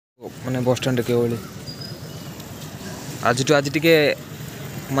माने bus stand के भली आज टिके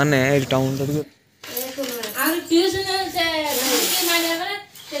माने टाउन तो टिके आरो ट्यूशन से की माने बरे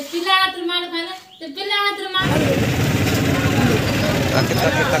ते पिला आत्र माने खाने ते पिला आत्र माने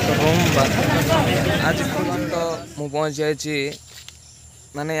तक रूम आज तो मु पहुंच जाइए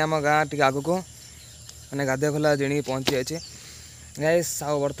माने आम गाँ टी आग को माने गाधे खोला जी पहुंची जाइए गाइस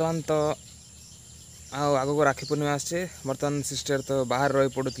बर्तमान तो आग को राखी पूर्णिमा आसे बर्तमान सिस्टर तो बाहर रही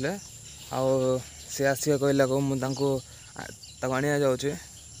पड़ुले सी आसिया कहला को मुझे आनिया जाऊे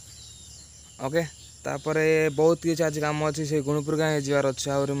ओके तापर बहुत किसी आज कम अच्छी से गुणपुर गाँव जबार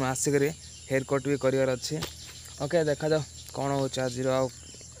अच्छे आउरी मुझे आसिक हेयर कट भी करार अच्छे ओके देखा जाओ कौन हो आज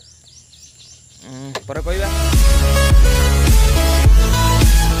पर कह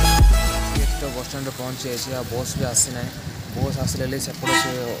तो बस स्टैंड पहुँची जाइए बस भी आसी ना बस आसले सेपटे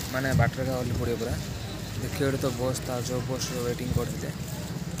से माने बाटर का हल्ली पड़े पूरा देखिए तो बस था जो बस वेटिंग करते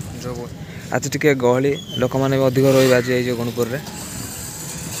जो आज टे गहली लोक मैंने भी अधिक रही आज ये गुणपुर में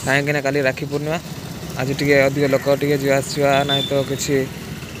कहीं काली राखी पूर्णिमा आज टे अधिक लोक टे जी आसवा ना तो किसी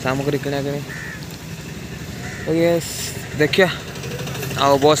सामग्री किना कि ये देखिया आ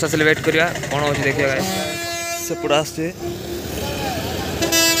बस आसले वेट करिया कौन हो देखिए सेपट आसे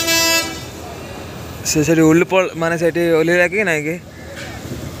उल्पल माने से ओल्ला कि ना कि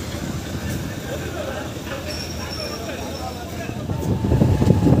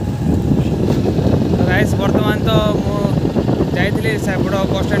बर्तमान तो मुझे सेपट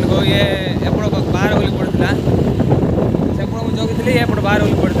बस स्टैंड को ये एपट बाहर ओल्ली पड़ा सेपट मुझे जगी एपट बाहर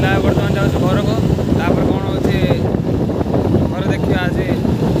ओल्ली पड़ा बर्तमान जाऊँ घर को तापर कौन हो घर देखिए आज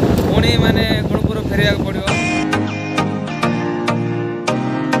पुणी माने गुणपुर फेरिया पड़ो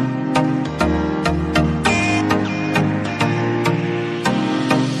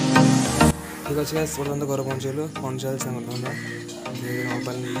ठीक अच्छे बर्तमान तो घर पहुँचलु कौन चल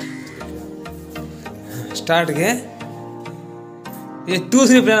मोबाइल स्टार्ट के ये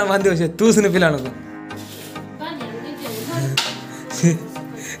तूसनी पिला बांधी हो तूसनी पिलाने को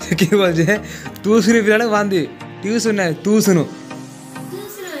कि बोल तूसनी पिलाने बांधी ट्यूशन है तूसनु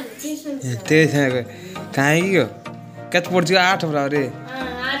कहीं कत पढ़ी 8 रे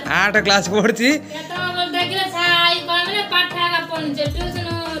 8 क्लास पढ़ी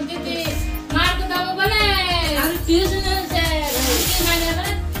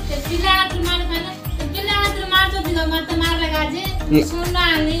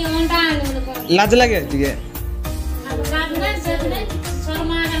लाज लगे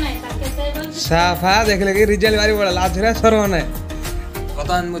साफा देख लगे रिजल्ट बारी बड़ा लाज रे शर्म ना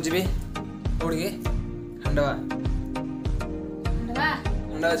बर्तमान मुझे उड़ी खंडवा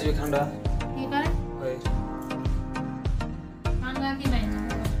जी खंडवा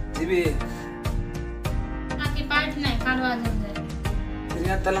जी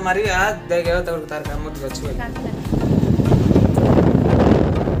तल मारी आज देख तार काम मत अच्छी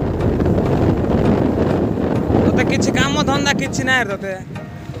किसी काम धंदा किसी ना ते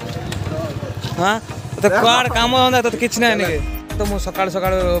हाँ तो कुआड़ काम धंदा तो किसी ना तो मुझे सका सका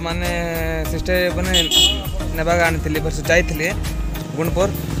माने सिस्टर मैंने नेबा आनी जाइए गुणपुर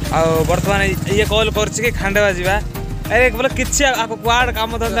आ बर्तमान ये कॉल कर खांडवा जावा अरे बोले किसी कुआड़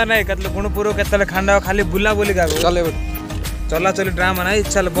काम धंदा ना के गुणपुर के खांडवा खाली बुला बुली का चले चला चली ड्रामा ना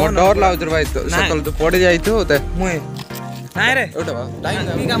चल डर लगे भाई तो सकल तो पड़ जाई तो मुए ना रे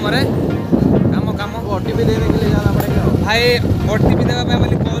की काम रे काम काम ओटीपी देने के लिए जाना पड़ेगा भाई ओटीपी देवा पे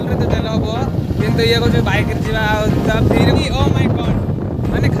बोली कॉल रे तो देला हो किंतु ये को बाइक रे जीवा फिर ओ माय गॉड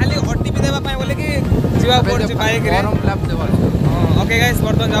माने खाली ओटीपी देवा पे बोले कि जीवा पड़ बाइक रे फॉर्म फिल अप देवा ओके गाइस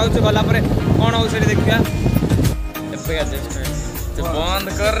बर्तमान जाऊ गला पर कोन हो से देखिया एपे जस्ट तो बंद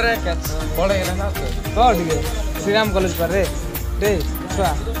कर रे पड़े ना तो ठीक है श्री राम कॉलेज पर रे रे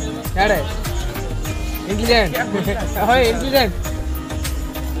छुआ याडे इंटेलिजेंट होय इंटेलिजेंट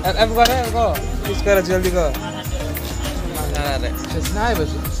अब करे को किस कर जल्दी को अरे नहीं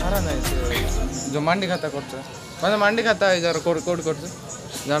बस सारा नहीं जो मंडी खाता करते मतलब मंडी खाता है जरा कोड कोड करते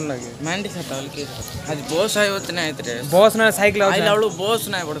जान लगे मंडी खाता वाले के आज बॉस आयो उतने आइतरे बॉस ना साइकिल आउ आइलाळू बॉस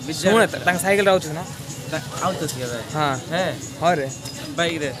ना बड़ बिजनेस सुन तंग साइकिल राउछ ना आउ तो सिया हां है अरे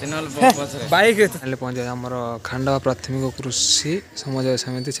बाइक रे तिनल बस रे बाइक रे तले पहुंच जाय हमर खंडवा प्राथमिक कृषि समझ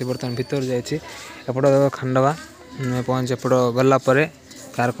समिति से बर्तमान भीतर जायछि एपड खंडवा में पहुंच एपड गल्ला परे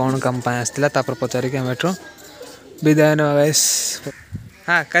कार कौन काम आसला पचार कि एठू विदाय गाइस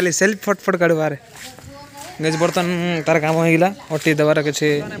हाँ काली सेल्फ फटफट काढ़ बारे गज बर्तन तार काम होगा ओटी देवार किसी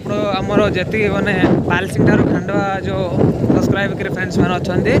आमर जी मैंने पाल सिंह ठार खांडवा जो सब्सक्राइब कर फ्रेंड्स मैंने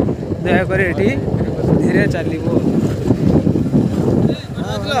अच्छा दयाकोर ये धीरे चलो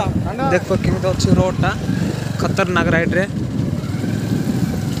देख कमी अच्छे रोडटा खतरनाक राइड रे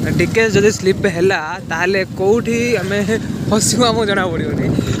टिके जदि स्लीप हैला ताले कोठी आमे हसियो हमो जणा पड़ियोनी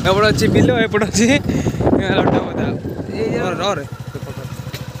एपड़ अछि बिलो एपड़ अछि लटा बता रे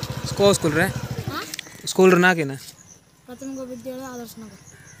स्कूल रे स्कूल रे ना के ना प्रथम को विद्यालय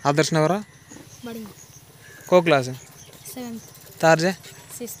आदर्श नगर बड़ी को क्लास 7th तार जे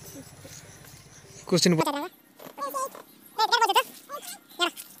 6th क्वेश्चन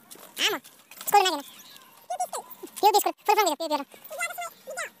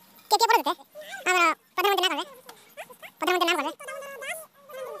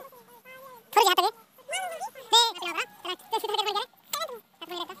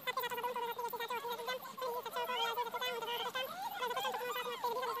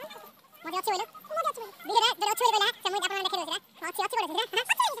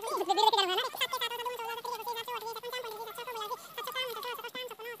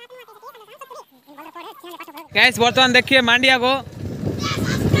गाइस वर्तमान देखिए मांडिया को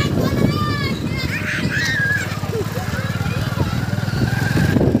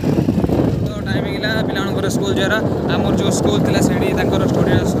तो टाइमिंग ला पिलाणकर स्कूल जरा आमर जो स्कूल थिला सेडी तांकर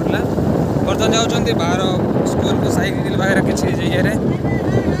स्टोरी सरला वर्तमान जाउछन्ती बाहर स्कूल को साइकिल बाहर किछि जइए रे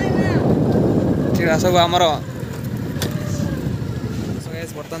ठीक है सब आमर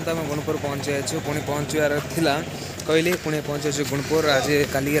गाइस वर्तमान तो गुणपुर पहुंचे आछु पुणी पहुंचवार थिला कहली पुणे पहुंचे गुणपुर आज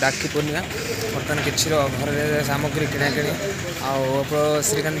काली राखी पूर्णिमा बर्तमान किसी घर सामग्री किଣା किणी आप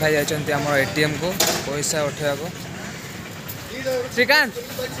श्रीकांत भाई जाइए आम एटीएम को पैसा उठेवा को श्रीकांत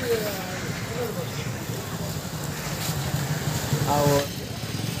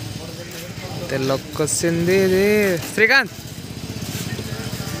लोक सिंधी श्रीकांत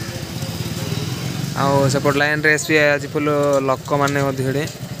आउ सेपट लाइन रे एसबी आज फुल लोक मैंने भिड़े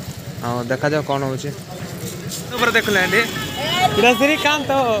देखा जाओ कौन हो देख लेंगे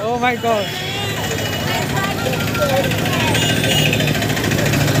Shrikant oh my God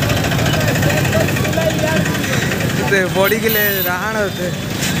body के लिए राहण होते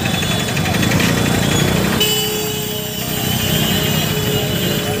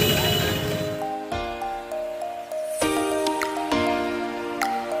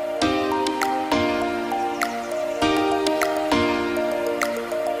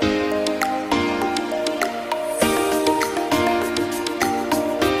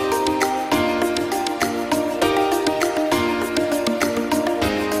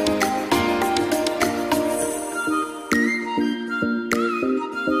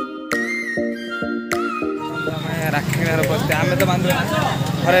राखी बसते आम तो बांधु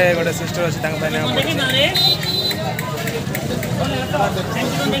घरे गोटे सिस्टर अच्छे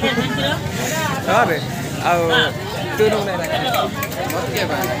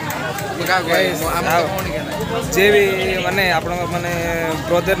जे भी माने आपण माने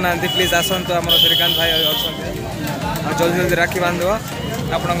ब्रदर ना प्लीज आसतु आम श्रीकांत भाई अच्छा जल्दी जल्दी राखी बांध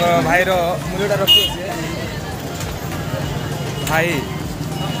आपण भाई मूल्यटा रखी भाई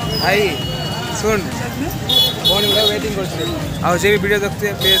भाई सुन फोन गुड़ा वेटिंग कर जे भी वीडियो देखते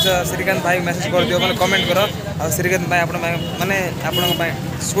हैं प्लीज श्रीकांत भाई मैसेज कर दियो मतलब कमेंट करो आ श्रीकांत भाई आपण माने आपण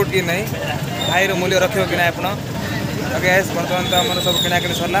सूट कि नहीं भाई रो मूल्य रखियो कि नहीं आपण ओके बर्तमान तो आम सब किଣା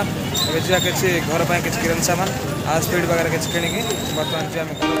किणी सरला ए जा किसी घर पर किसी किराना सामान आ स्पीड वगैरह किसी किणी बर्तमान जो आम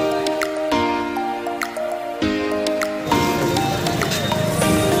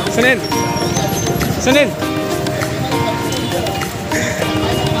सुनील सुनील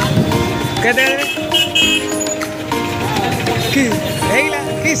कहते कि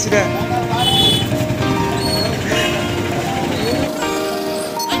किसरा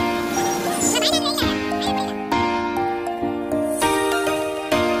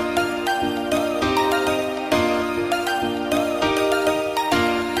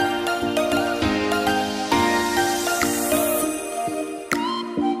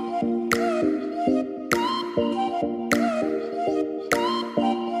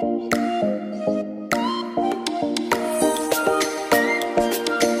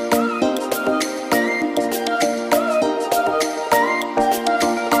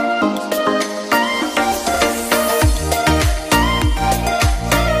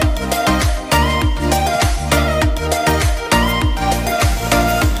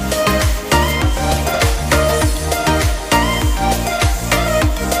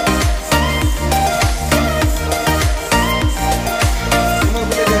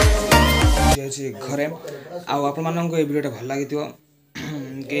घरे आपण ये वीडियो भल लगी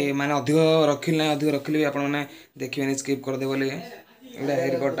कि माने अधिक रखिल ना अधिक रखिले भी आपण मैंने देखिए स्किप कर दे बोले एटा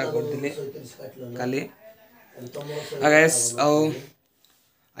हेयर कटटा करथिले काली गाइस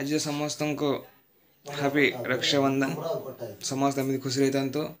आज समस्त को हैप्पी रक्षाबंधन समस्त एमती खुशी रही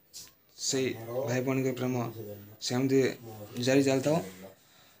तो से भाई बहन के प्रेम सेमती जारी चलता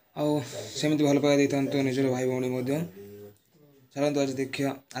सेमती भल पाइबा देते निजर भाई भौणी चलते आज देखिए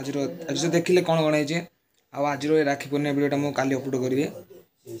आज तो देखिले कौन कौन है आज राखी पूर्णिमा वीडियोटा मुझे काली अपलोड करी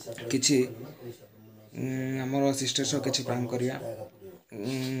किसी आमर सिस्टर सह किसी प्रांक करिया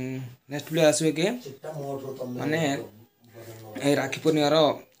नेक्स्ट वीडियो आसवे कि माने राखी पूर्णिमार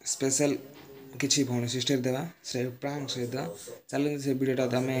स्पेशल किसी भौणी सिस्टर देवा से प्रांक सहित चलते से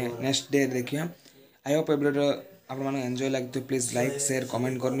वीडियोटा आम नेक्स्ट डे देखिए। आई होप वीडियो आप एंजॉय लगे तो प्लीज लाइक शेयर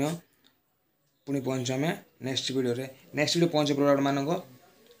कमेंट करनी पुणी पहुँच आम नेक्स्ट वीडियो पहुँचे प्रोडक्ट मान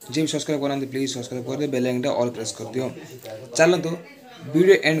जी सब्सक्राइब करना प्लीज सब्सक्राइब कर दे बेल आइकन ऑल प्रेस कर दियो। चलतु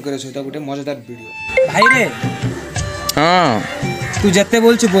वीडियो एंड करे सहित गोटे मजेदार वीडियो भाई रे हाँ तू जिते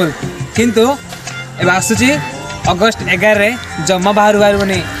बोलु बोल किंतु एबे आसुची अगस्त 11 जमा बाहर बाहर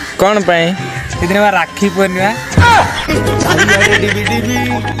कौन पाए दिन राखी पूर्णिमा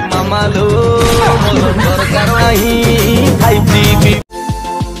मामा लो